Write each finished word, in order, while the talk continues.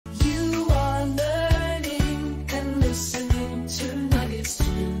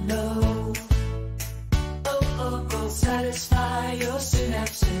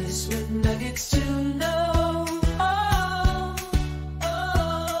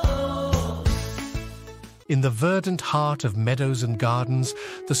In the verdant heart of meadows and gardens,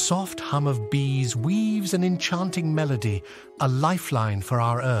 the soft hum of bees weaves an enchanting melody, a lifeline for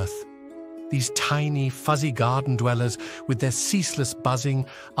our earth. These tiny, fuzzy garden dwellers, with their ceaseless buzzing,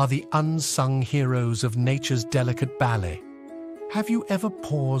 are the unsung heroes of nature's delicate ballet. Have you ever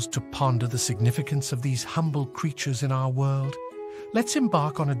paused to ponder the significance of these humble creatures in our world? Let's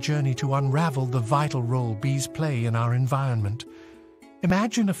embark on a journey to unravel the vital role bees play in our environment.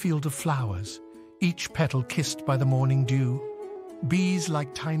 Imagine a field of flowers, each petal kissed by the morning dew. Bees,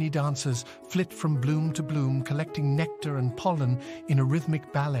 like tiny dancers, flit from bloom to bloom, collecting nectar and pollen in a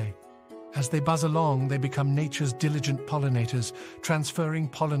rhythmic ballet. As they buzz along, they become nature's diligent pollinators, transferring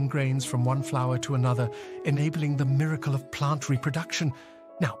pollen grains from one flower to another, enabling the miracle of plant reproduction.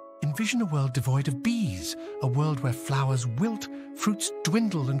 Now, envision a world devoid of bees, a world where flowers wilt, fruits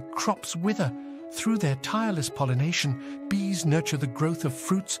dwindle, and crops wither. Through their tireless pollination, bees nurture the growth of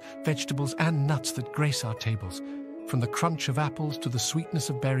fruits, vegetables, and nuts that grace our tables. From the crunch of apples to the sweetness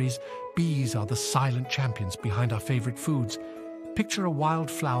of berries, bees are the silent champions behind our favorite foods. Picture a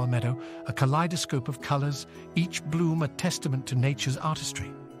wildflower meadow, a kaleidoscope of colors, each bloom a testament to nature's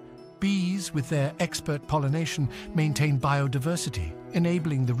artistry. Bees, with their expert pollination, maintain biodiversity,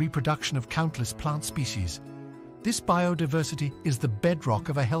 enabling the reproduction of countless plant species. This biodiversity is the bedrock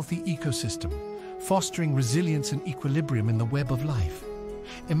of a healthy ecosystem, fostering resilience and equilibrium in the web of life.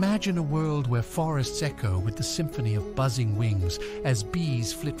 Imagine a world where forests echo with the symphony of buzzing wings as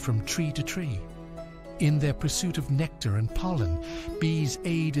bees flit from tree to tree. In their pursuit of nectar and pollen, bees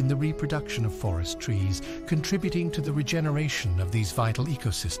aid in the reproduction of forest trees, contributing to the regeneration of these vital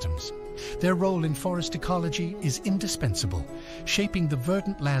ecosystems. Their role in forest ecology is indispensable, shaping the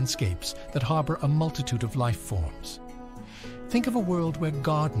verdant landscapes that harbor a multitude of life forms. Think of a world where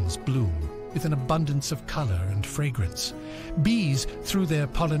gardens bloom with an abundance of color and fragrance. Bees, through their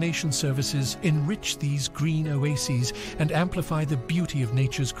pollination services, enrich these green oases and amplify the beauty of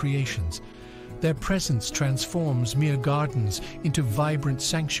nature's creations. Their presence transforms mere gardens into vibrant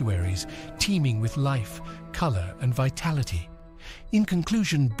sanctuaries, teeming with life, color, and vitality. In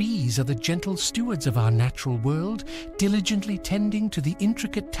conclusion, bees are the gentle stewards of our natural world, diligently tending to the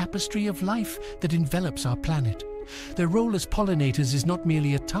intricate tapestry of life that envelops our planet. Their role as pollinators is not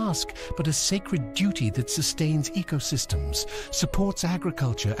merely a task, but a sacred duty that sustains ecosystems, supports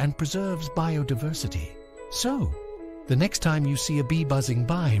agriculture, and preserves biodiversity. So, the next time you see a bee buzzing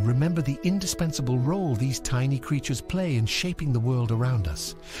by, remember the indispensable role these tiny creatures play in shaping the world around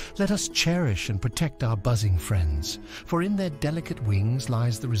us. Let us cherish and protect our buzzing friends, for in their delicate wings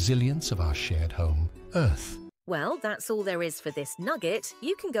lies the resilience of our shared home, Earth. Well, that's all there is for this nugget.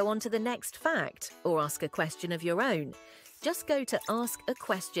 You can go on to the next fact, or ask a question of your own. Just go to Ask a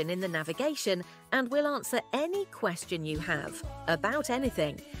Question in the navigation, and we'll answer any question you have, about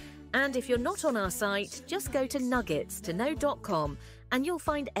anything. And if you're not on our site, just go to nuggetstoKnow.com and you'll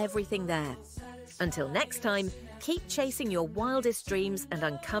find everything there. Until next time, keep chasing your wildest dreams and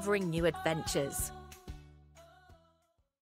uncovering new adventures.